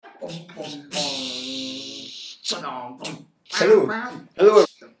Hello,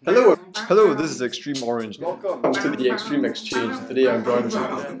 hello, hello. This is Extreme Orange. Welcome to the Extreme Exchange. Today I'm joined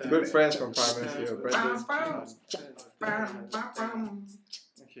with good friends from Fireplace here, Brendan.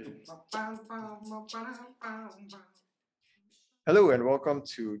 Hello and welcome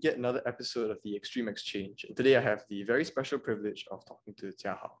to yet another episode of the Extreme Exchange. Today I have the very special privilege of talking to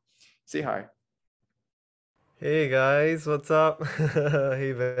Jia Hao. Say hi. Hey guys, what's up?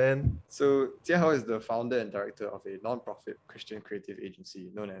 Hey Ben. So Jia Hao is the founder and director of a non-profit Christian creative agency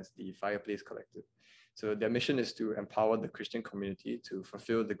known as the Fireplace Collective. So their mission is to empower the Christian community to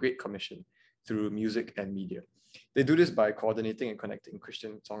fulfill the Great Commission through music and media. They do this by coordinating and connecting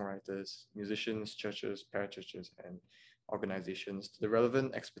Christian songwriters, musicians, churches, parachurches, and organizations to the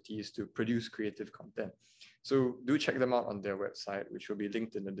relevant expertise to produce creative content. So do check them out on their website, which will be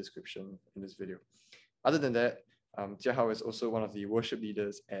linked in the description in this video. Other than that, Jia Hao is also one of the worship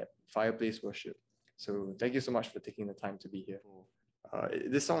leaders at Fireplace Worship. So thank you so much for taking the time to be here.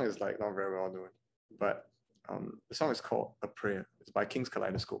 This song is like not very well known, but the song is called A Prayer. It's by King's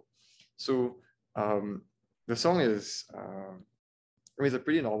Kaleidoscope. So the song is, it's a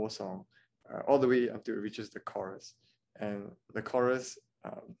pretty normal song, all the way until it reaches the chorus. And the chorus,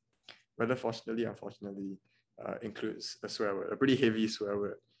 whether fortunately or unfortunately, includes a swear word, a pretty heavy swear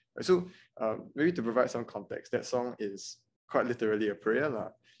word. So maybe to provide some context, that song is quite literally a prayer,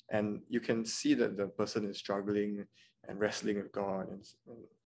 and you can see that the person is struggling and wrestling with God and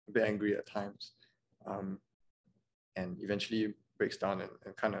a bit angry at times, and eventually breaks down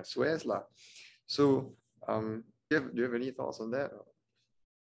and kind of swears. So do you have any thoughts on that?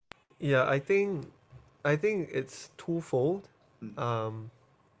 Yeah, I think it's twofold.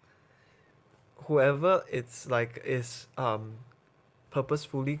 Whoever is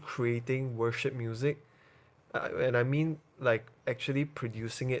purposefully creating worship music, and I mean like actually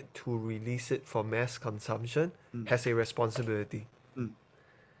producing it to release it for mass consumption, has a responsibility.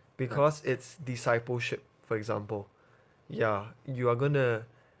 Because it's discipleship, for example. Yeah, you are gonna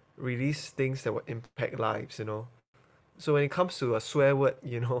release things that will impact lives, So when it comes to a swear word,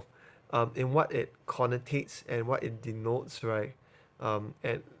 in what it connotates and what it denotes, right? And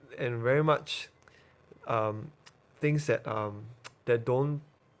very much things that don't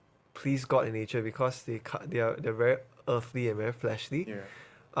please God in nature, because they're very earthly and very fleshly.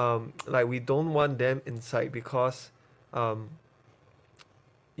 Like we don't want them inside because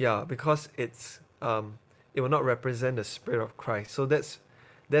because it will not represent the spirit of Christ. So that's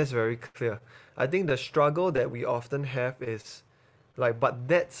very clear. I think the struggle that we often have is like, but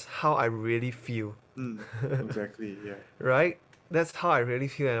that's how I really feel. Exactly, yeah. Right? That's how I really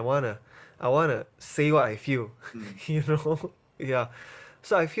feel, and I wanna say what I feel. Yeah.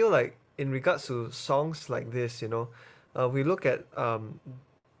 So I feel like in regards to songs like this, we look at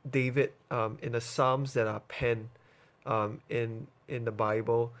David in the Psalms that are penned in the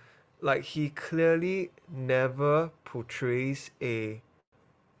Bible. Like he clearly never portrays a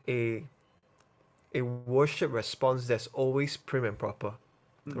a worship response that's always prim and proper,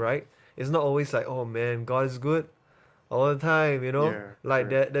 right? It's not always like, oh man, God is good all the time, like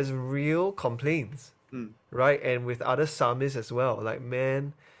there's real complaints, right? And with other psalmists as well, like,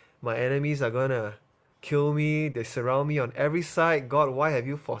 man, my enemies are gonna kill me, they surround me on every side, God, why have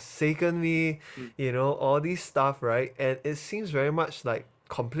you forsaken me? All these stuff, right? And it seems very much like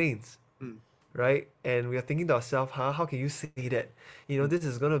complaints, right? And we are thinking to ourselves, how can you say that? This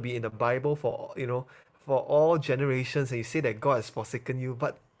is going to be in the Bible for all generations, and you say that God has forsaken you,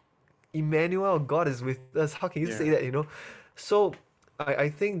 but Emmanuel, God is with us. How can you say that? So I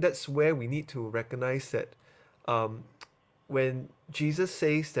think that's where we need to recognize that when Jesus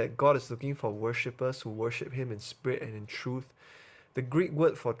says that God is looking for worshippers who worship him in spirit and in truth, the Greek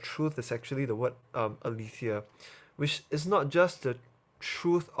word for truth is actually the word aletheia, which is not just the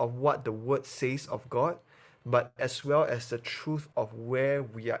truth of what the word says of God, but as well as the truth of where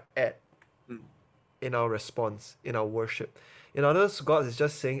we are at in our response, in our worship. In other words, God is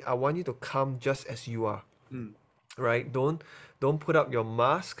just saying, I want you to come just as you are. Right? Don't put up your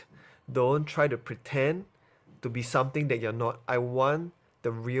mask. Don't try to pretend to be something that you're not. I want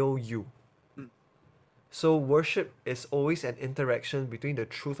the real you. So worship is always an interaction between the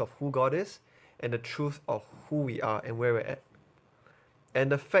truth of who God is and the truth of who we are and where we're at.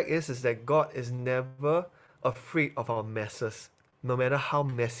 And the fact is that God is never afraid of our messes, no matter how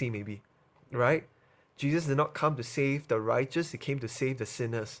messy it may be, right? Jesus did not come to save the righteous, he came to save the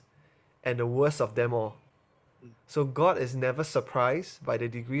sinners, and the worst of them all. So God is never surprised by the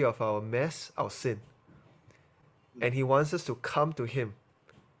degree of our mess, our sin. And he wants us to come to him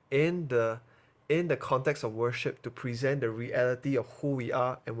in the in the context of worship to present the reality of who we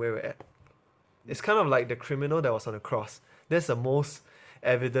are and where we're at. It's kind of like the criminal that was on the cross. That's the most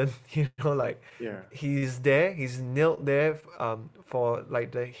evident, like Yeah. he's there, he's nailed there for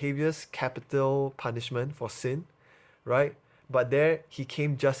like the heaviest capital punishment for sin, right? But there he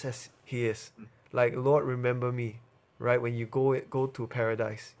came just as he is. Mm. Like, Lord, remember me, right? When you go to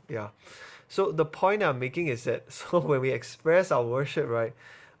paradise. Yeah. So the point I'm making is that so when we express our worship, right,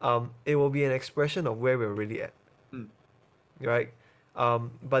 it will be an expression of where we're really at, Mm. right?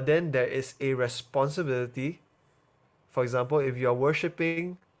 But then there is a responsibility. For example, if you are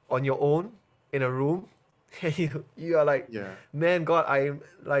worshiping on your own in a room, and you are like, Yeah. man, God,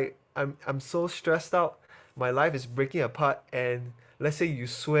 I'm so stressed out. My life is breaking apart, and let's say you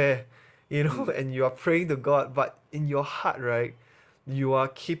swear, Mm. and you are praying to God, but in your heart, right, you are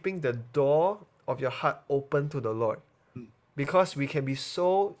keeping the door of your heart open to the Lord. Mm. Because we can be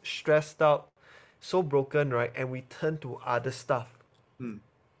so stressed out, so broken, right, and we turn to other stuff, Mm.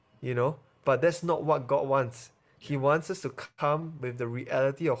 but that's not what God wants. He Yeah. wants us to come with the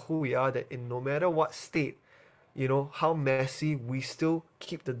reality of who we are, that in no matter what state, how messy, we still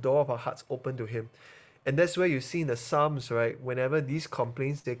keep the door of our hearts open to Him. And that's where you see in the Psalms, right? Whenever these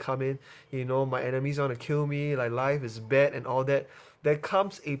complaints they come in, my enemies want to kill me, like life is bad and all that. There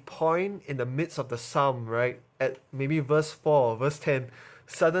comes a point in the midst of the Psalm, right? At maybe verse 4 or verse 10,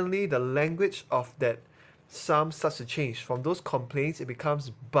 suddenly the language of that Psalm starts to change. From those complaints, it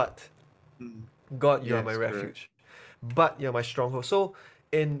becomes, but Mm. God, you are my Yes, correct. refuge. But you're my stronghold. So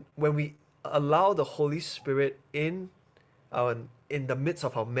when we allow the Holy Spirit in the midst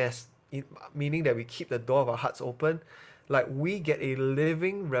of our mess, meaning that we keep the door of our hearts open, like we get a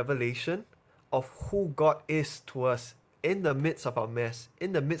living revelation of who God is to us in the midst of our mess,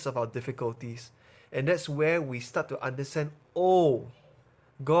 in the midst of our difficulties. And that's where we start to understand, oh,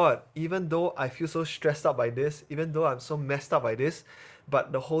 God, even though I feel so stressed out by this, even though I'm so messed up by this,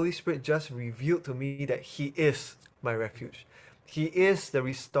 but the Holy Spirit just revealed to me that He is my refuge. He is the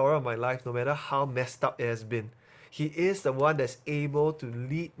restorer of my life, no matter how messed up it has been. He is the one that's able to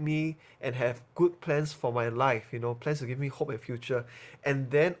lead me and have good plans for my life, plans to give me hope and future.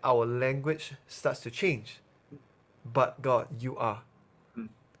 And then our language starts to change. But God, you are. Mm.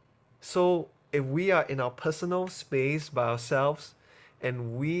 So if we are in our personal space by ourselves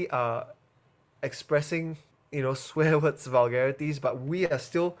and we are expressing, swear words, vulgarities, but we are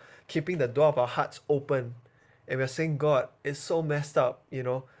still keeping the door of our hearts open and we're saying, God, it's so messed up,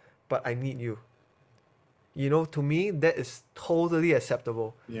 but I need you. To me, that is totally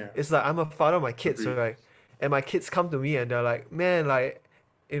acceptable. Yeah. It's like I'm a father of my kids, Agreed. right? And my kids come to me and they're like, man, like,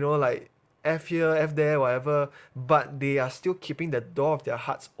 like F here, F there, whatever. But they are still keeping the door of their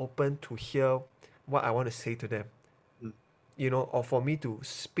hearts open to hear what I want to say to them, Mm. or for me to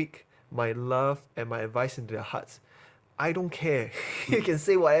speak my love and my advice into their hearts. I don't care. You Mm. can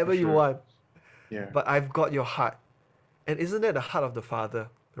say For whatever you sure. want, Yeah. but I've got your heart. And isn't that the heart of the Father,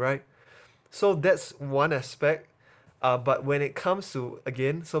 right? So that's one aspect. But when it comes to,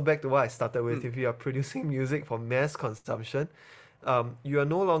 again, so back to what I started with, Mm. if you are producing music for mass consumption, you are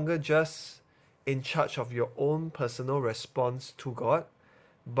no longer just in charge of your own personal response to God,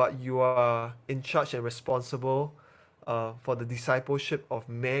 but you are in charge and responsible for the discipleship of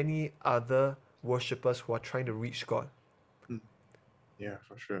many other worshippers who are trying to reach God. Mm. Yeah,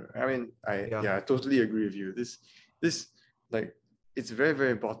 for sure. I mean, I Yeah. yeah, I totally agree with you. This like it's very,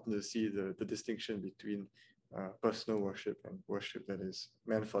 very important to see the distinction between personal worship and worship that is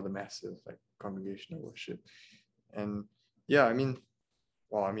meant for the masses, like congregational worship. And yeah, I mean,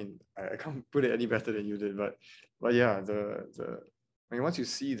 well, I mean, I can't put it any better than you did, but yeah, I mean, once you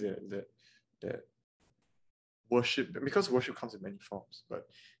see the worship, because worship comes in many forms, but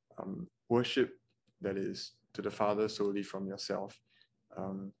worship that is to the Father solely from yourself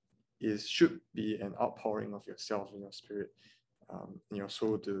um, should be an outpouring of yourself and your spirit in your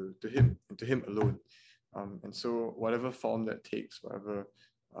soul to Him and to Him alone. And so whatever form that takes, whatever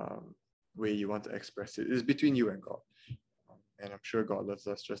way you want to express it, is between you and God. And I'm sure God loves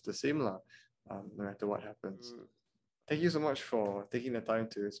us just the same, no matter what happens. Thank you so much for taking the time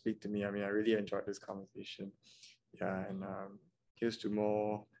to speak to me. I mean, I really enjoyed this conversation. Yeah, and here's to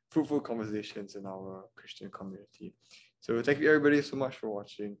more fruitful conversations in our Christian community. So thank you everybody so much for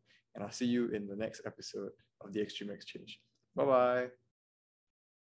watching, and I'll see you in the next episode of the Extreme Exchange. Bye bye.